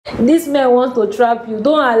This man wants to trap you.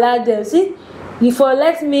 Don't allow them. See, before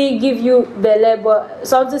let me give you belly, but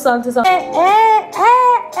something.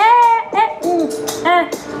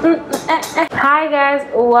 Hi guys,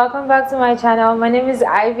 welcome back to my channel. My name is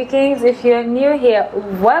IBKinx. If you're new here,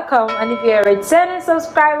 welcome, and if you're a returning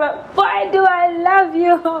subscriber, boy do I love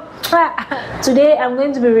you. Today I'm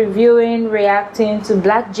going to be reacting to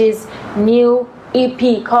Black G's new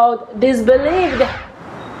EP called Disbelieved.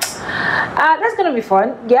 That's gonna be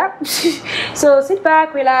fun, yeah. So sit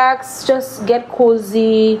back, relax, just get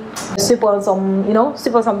cozy, sip on some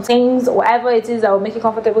things, whatever it is that will make you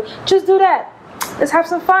comfortable. Just do that. Let's have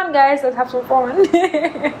some fun, guys. Let's have some fun.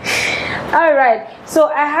 All right, so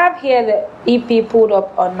I have here the EP pulled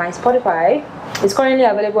up on my Spotify. It's currently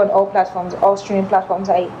available on all platforms, all streaming platforms,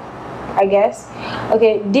 I guess.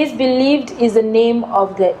 Okay, Disbelieved is the name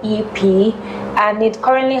of the EP, and it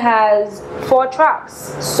currently has 4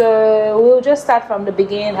 tracks. So we'll just start from the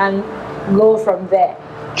beginning and go from there.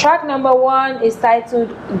 Track number 1 is titled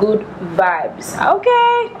Good Vibes.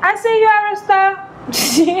 Okay, I say you are a star.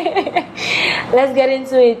 Let's get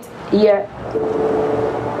into it. Yeah.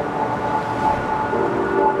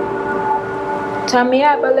 Turn me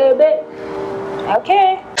up a little bit.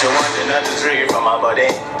 Okay. You want another dream from my body,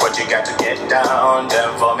 but you got to get down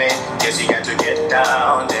them for me. Yes, you got to get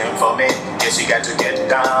down them for me. Yes, you got to get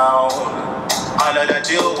down. I know that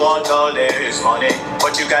you want all this money,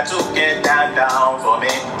 but you got to get down for me.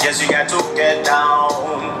 Yes, you got to get down.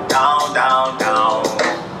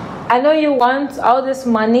 I know you want all this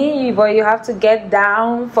money, but you have to get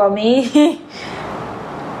down for me.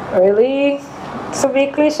 Really? It's a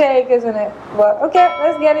bit cliche, isn't it? But okay,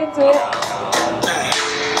 let's get into it.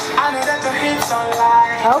 I know that the hips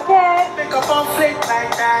online. Okay. Pick up on flick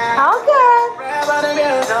like that. Okay. The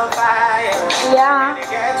girls on fire. Yeah.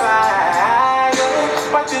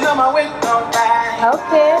 But you know my weight don't lie.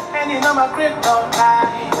 Okay. And you know my grip don't lie.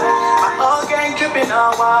 My whole gang dripping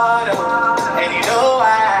on water. And you know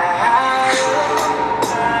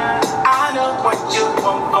I know what you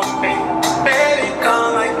want from me. Baby,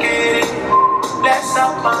 come and get it. Let's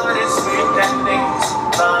up on this sweet and things.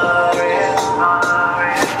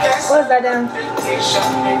 What's that then?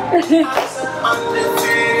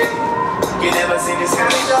 You never seen this kind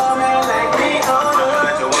of man like me.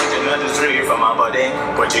 I don't want another dream from my body,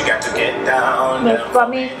 but you got to get down.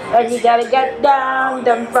 From me, and you gotta get down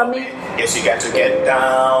from me. Yes, you got to get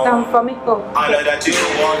down from me. Oh, okay. I know that you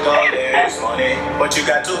want all this money, but you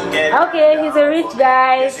got to get okay, he's a rich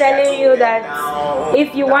guy telling you that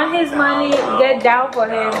if you want his money, get down for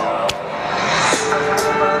him.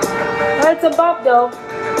 Well, it's a bop though.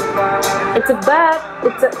 It's a bop.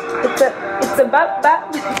 It's a bop.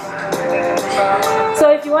 So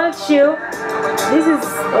if you want to chill, this is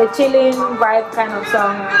a chilling vibe kind of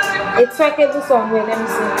song. It's twerkable song. Wait, let me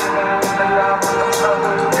see.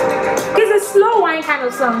 It's a slow wine kind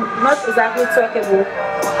of song, not exactly twerkable,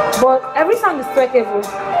 but every song is twerkable.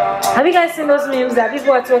 Have you guys seen those memes that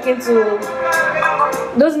people are twerking to?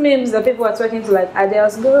 Those memes that people are twerking to, like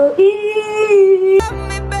Adele's "Go Easy."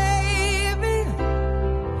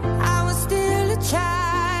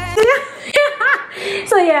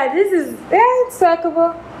 So yeah, this is it's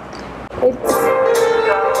twerkable. It's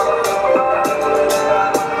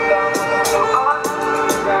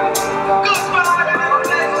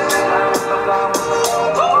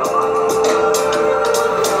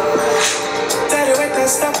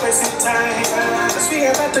stop wasting time, cause we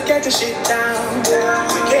about to get the shit down.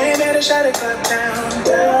 We came here to shut it club down.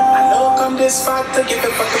 I know come this far to give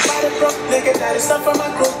a fuck about it, bro. Nigga, that is not from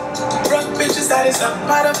my group. Broke bitches, that is not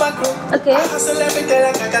part of my group. okay. I hustle every day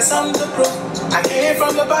like I got something to prove. I came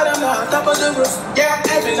from the bottom, now top of the roof. Yeah,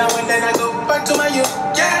 every now and then I go back to my youth.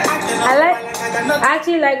 Yeah, I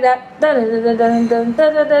actually like that.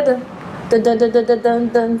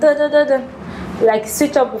 Like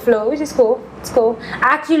switch up the flow, which is cool. It's cool.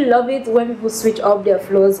 I actually love it when people switch up their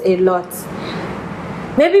flows a lot.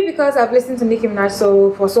 Maybe because I've listened to Nicki Minaj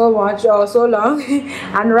for so much or so long,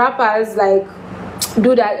 and rappers like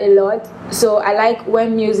do that a lot. So I like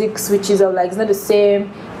when music switches up. Like it's not the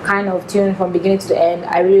same kind of tune from beginning to the end.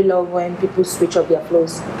 I really love when people switch up their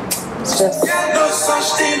flows. It's just. Oh,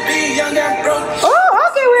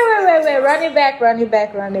 okay. Wait. Run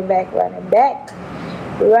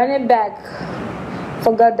it back.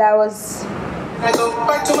 Forgot that was. I go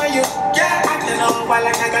back to my youth. Yeah, I don't know why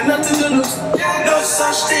like I got nothing to lose. No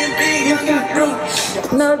such thing being young and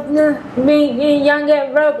broke. No, being young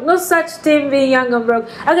and broke. No such thing being young and broke.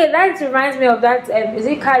 Okay, that reminds me of that. Is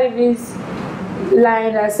it Cardi B's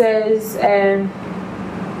line that says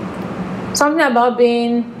something about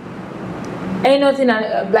being ain't nothing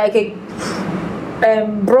like a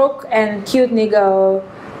broke and cute nigga, or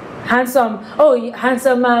handsome. Oh,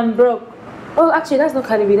 handsome man broke. Oh, actually, that's not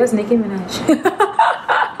Cardi B. That's Nicki Minaj.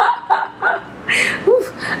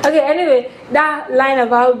 Okay. Anyway, that line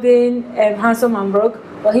about being handsome and broke,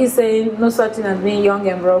 but he's saying no such thing as being young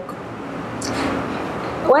and broke.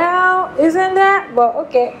 Well, isn't that? But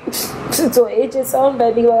okay. So each his own,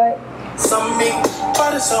 baby boy. Some me,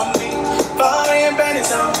 butter some me, body and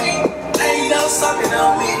bandits on me. Ain't no stopping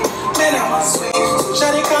on me. Man, I'm a sweet.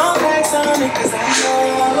 Shawty come back on me, cause I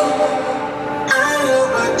know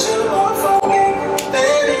what you want from me.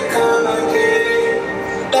 Baby, come and get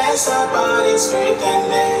it. That's our body, sweet and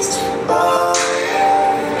next.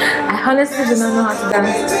 I honestly do not know how to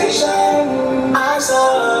dance. I'm so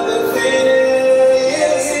undefeated.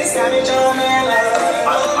 Got it on me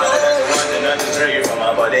like trigger for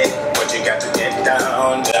my body, but you got to get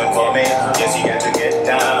down them for me. Yes, you got to get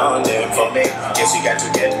down them for me. Yes, you got to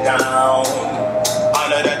get down. I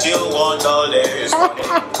know that you want all this money,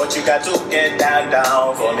 but you got to get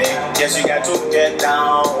down for me. Yes, you got to get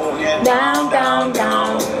down. Down.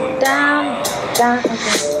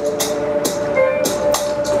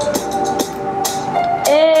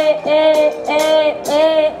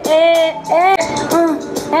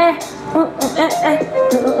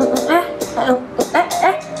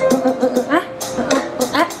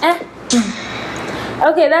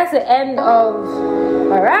 Okay, that's the end of.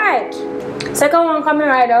 All right, second one coming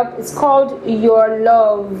right up. It's called Your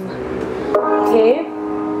Love. Okay.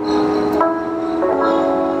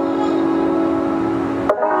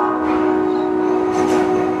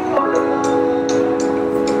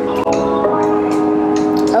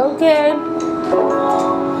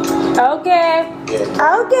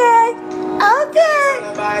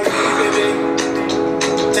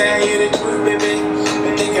 Tell you the truth, baby.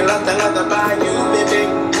 Been thinking a lot about you, baby.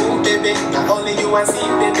 Ooh, baby. Not only you I see,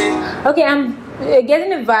 baby. Okay, I'm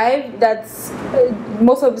getting a vibe that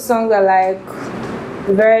most of the songs are like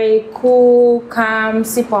very cool, calm,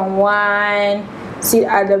 sip on wine, sit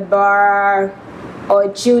at the bar, or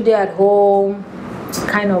chill day at home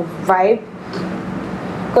kind of vibe.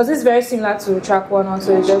 Because it's very similar to track one,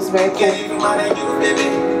 also it's just very cool.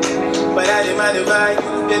 But I demand about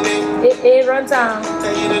you, baby. Hey, run down.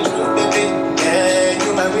 Tell you the truth, baby. Yeah,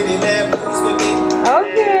 you might really never lose, baby.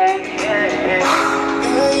 Okay.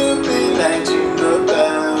 Yeah, you be like you go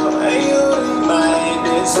down. And you remind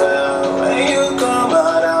this well. When you come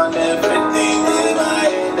out on everything in my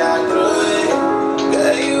head, I throw it.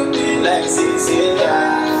 Yeah, you be like Cecilia.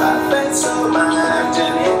 I felt so much,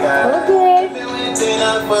 Angelica. Okay. I've been waiting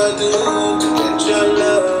up for you to get your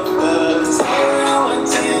love. Cause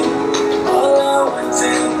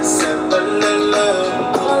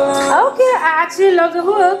okay, I actually love the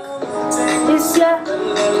hook. It's your,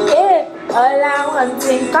 yeah, all I want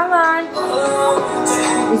thing, come on.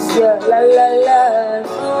 It's your la la la.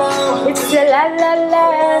 It's your la la la.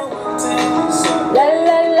 La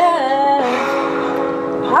la la.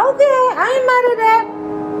 Okay, I ain't mad at that.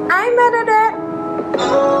 I ain't mad at that.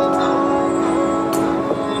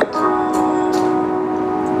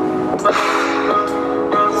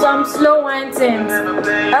 Some slow wine things.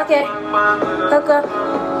 Okay. Okay.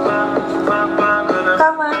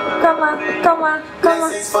 Come on, come on, come on, come on.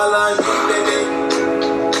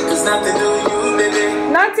 Nothing do you, baby.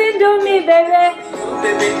 Nothing do me, baby.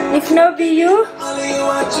 If no be you. Okay.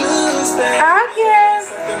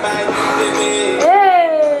 Hey.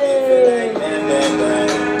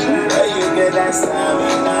 You get that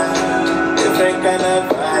stamina. Different kind of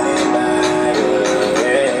animal.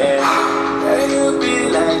 You be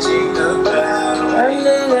like Chico Brown.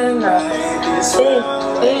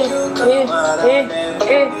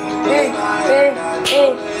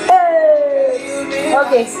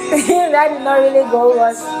 Okay, that did not really go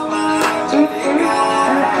well.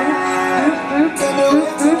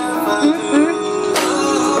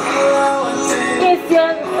 It's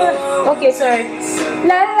your okay, sorry.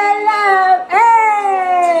 La la la,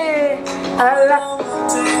 hey, Allah.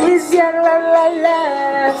 It's your la la la.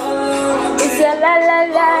 It's your la la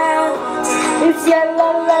la. It's your la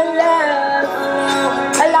la la.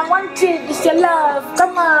 All I want is your love.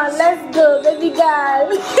 Come on, let's go, baby girl.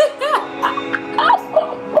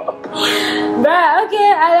 Bruh,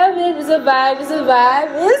 okay, I love it. It's a vibe. It's a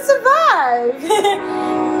vibe. It's a vibe.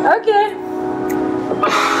 Okay.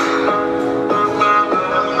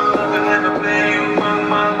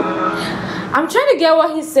 I'm trying to get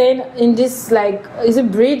what he's saying in this, like, is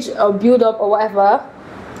it bridge or build up or whatever?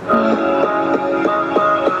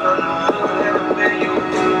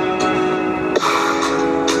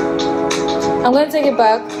 I'm going to take it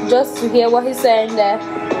back just to hear what he's saying there.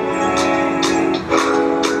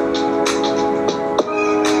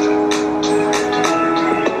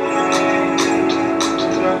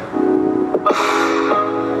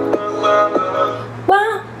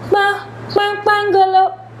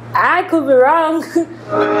 song.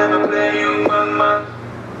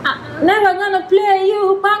 Never gonna play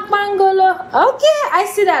you, pangolo. Okay, I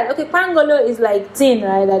see that. Okay, pangolo is like teen,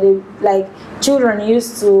 right? That they, like children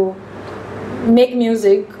used to make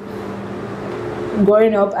music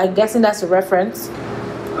growing up. I'm guessing that's a reference.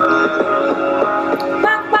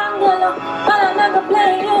 Pangolo, I'll never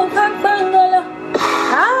play you, pangolo.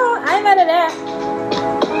 Oh, I'm out of there.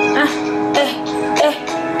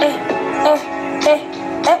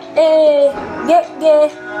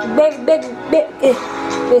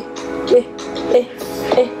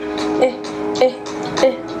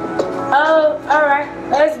 Oh, alright,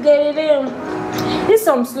 let's get it in. There's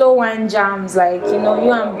some slow wine jams, like, you know,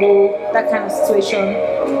 you and Bo, that kind of situation.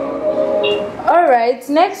 Alright,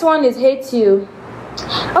 next one is Hate You.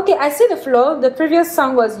 Okay, I see the flow. The previous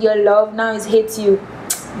song was Your Love, now it's Hate You.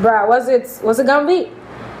 Bruh, what's it gonna be?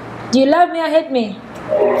 Do you love me or hate me?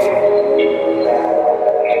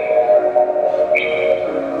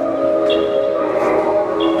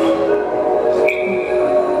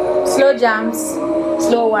 Slow jams,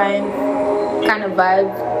 slow wine kind of vibe.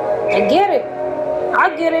 I get it.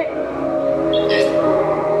 I get it.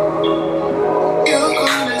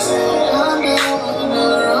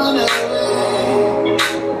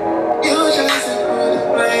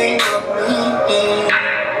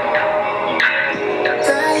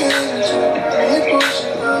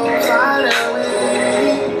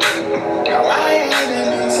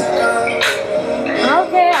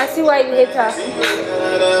 Okay, I see why you hate her.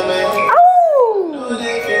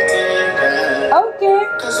 Okay.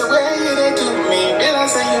 Cause the way you did to me, did I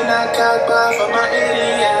say you not cut off from my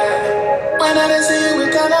area? When I see you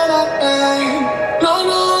with another time, no,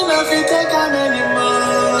 if you take on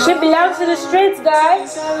anymore. She belongs to the streets,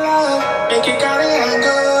 guys. Make you carry and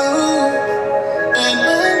go. And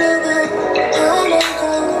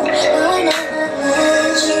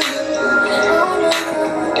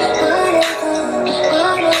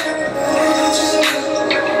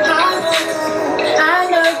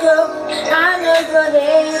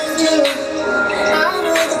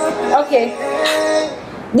okay,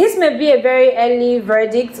 this may be a very early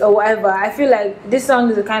verdict or whatever. I feel like this song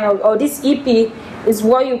is a kind of, or this EP is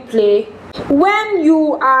what you play when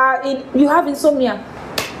you have insomnia.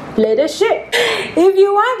 Play the shit. If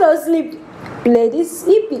you want to sleep, play this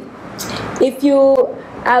EP. If you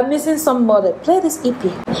are missing somebody, play this EP.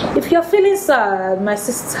 If you're feeling sad, my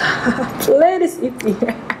sister, play this EP.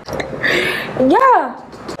 Yeah.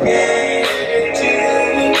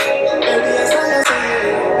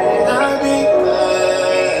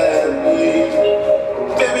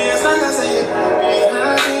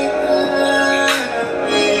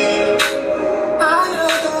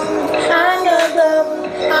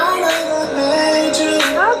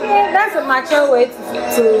 Mature way to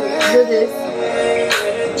do this.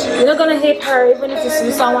 You're not gonna hate her even if you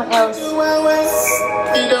see someone else.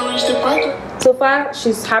 So far,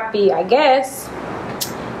 she's happy, I guess.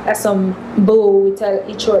 That's some boo. We tell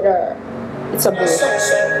each other it's a boo.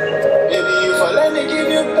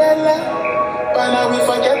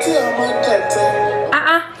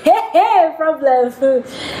 Hey, problem.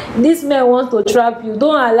 This man wants to trap you.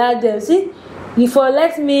 Don't allow them. See? Before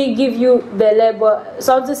let me give you belly, but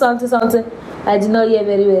something I did not hear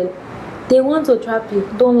very well. They want to trap you.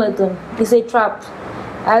 Don't let them. It's a trap.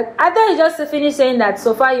 I thought he just finished saying that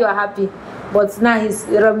so far you are happy, but now he's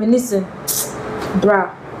reminiscing. Bruh.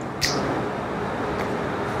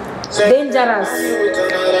 Dangerous.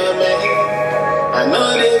 I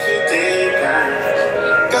know if you take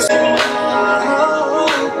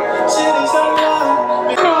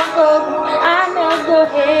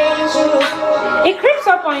it creeps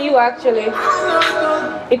up on you, actually.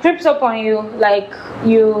 It creeps up on you, like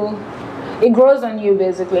it grows on you,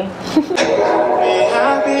 basically.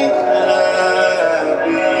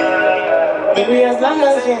 Maybe as long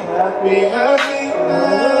as you're happy.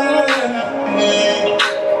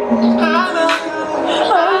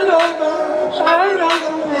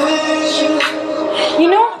 You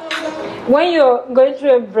know, when you're going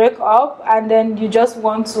through a breakup and then you just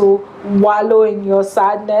want to wallow in your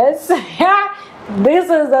sadness, this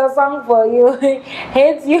is the song for you.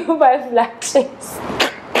 Hate You by Black Gs.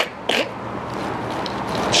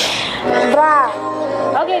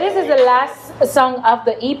 Okay, this is the last song of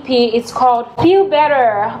the EP. It's called Feel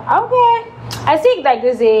Better. Okay, I think like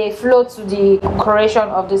there's a flow to the creation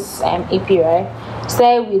of this EP, right?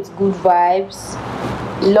 Stay with good vibes,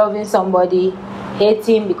 loving somebody,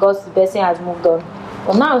 hating because the person has moved on.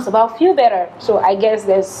 But now it's about feel better, so I guess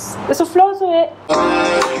there's a flow to it.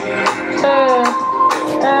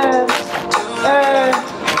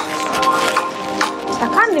 I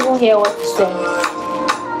can't even hear what you're saying.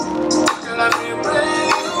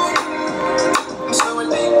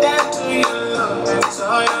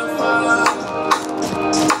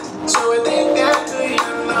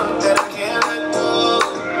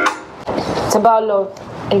 about love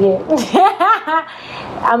again.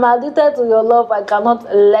 I'm addicted to your love. I cannot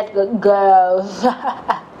let go.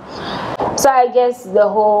 So I guess the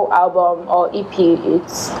whole album or EP,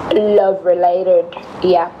 it's love related.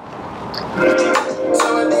 Yeah. So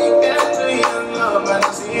I think that to your love, I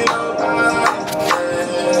see nobody.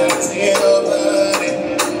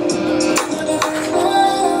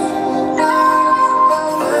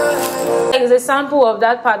 It's a sample of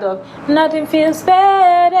that part of nothing feels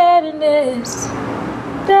better than this.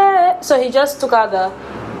 So he just took out the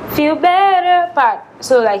feel better part.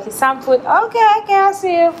 So like he sampled, okay, I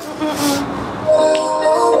see you.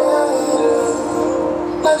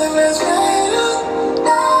 Nothing feels better.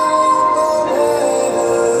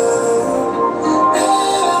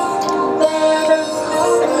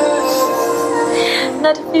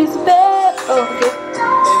 Nothing feels better. Oh, okay.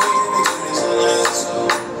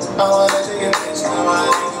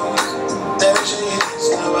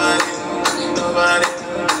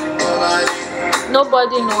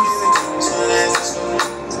 Nobody knows.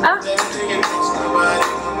 Ah.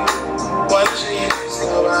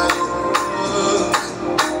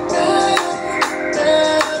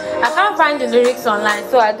 I can't find the lyrics online,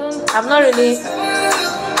 so I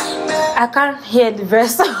can't hear the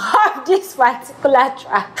verse of this particular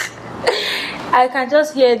track. I can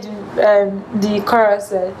just hear the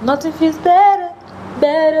chorus. Nothing feels better.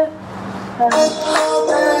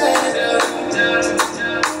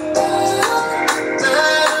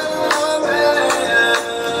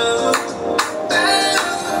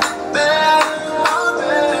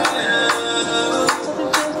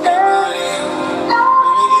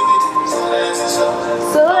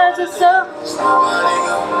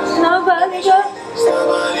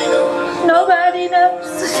 Nobody knows.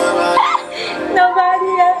 Nobody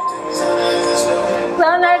knows. So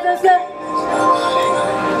nice and slow.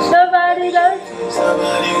 Nobody knows.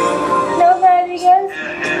 Nobody knows.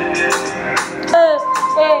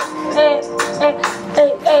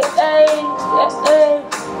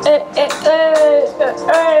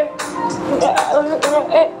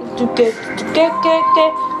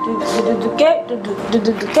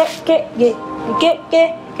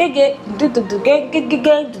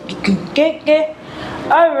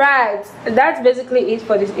 Alright, that's basically it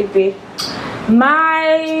for this EP.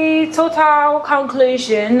 My total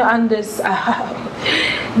conclusion on this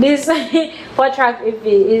this 4-track EP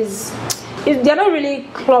is they're not really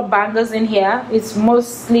club bangers in here. It's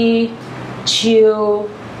mostly chill,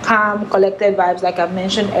 calm, collected vibes, like I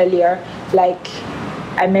mentioned earlier. Like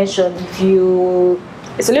I mentioned,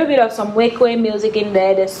 it's a little bit of some wake music in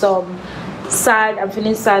there. There's some I'm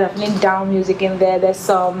feeling down music in there. There's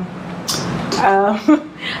some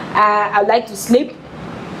I like to sleep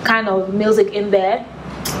kind of music in there.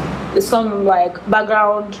 There's some like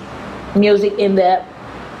background music in there.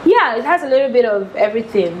 Yeah, it has a little bit of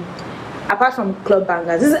everything apart from club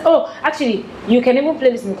bangers. Actually, you can even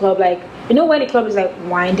play this in the club, like, you know, when the club is like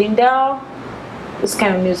winding down, this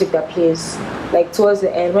kind of music that plays like towards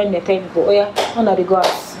the end when they're telling people, oh yeah, under the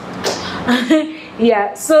gods.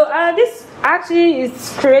 Yeah, so this actually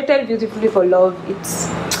is created beautifully for love. It's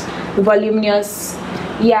voluminous.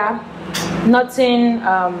 Yeah, nothing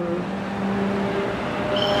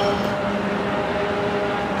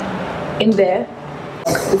in there.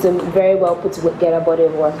 It's a very well put together body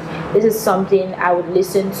of work. This is something I would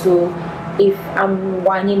listen to if I'm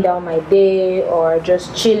winding down my day or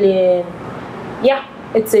just chilling. Yeah,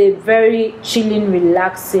 it's a very chilling,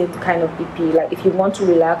 relaxing kind of EP. Like if you want to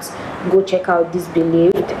relax, go check out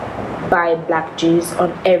Disbelieved by Black Gs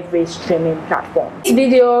on every streaming platform. This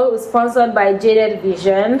video was sponsored by Jaded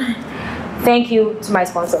Vision. Thank you to my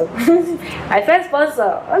sponsor. My first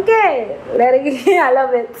sponsor. Okay, I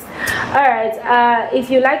love it. Alright, if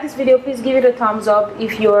you like this video, please give it a thumbs up.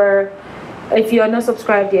 If you're not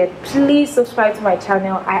subscribed yet, please subscribe to my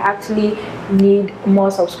channel. I actually need more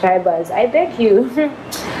subscribers, I beg you.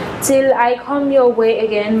 Till I come your way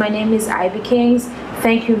again, my name is IBKinx.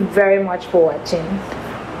 Thank you very much for watching.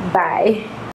 Bye.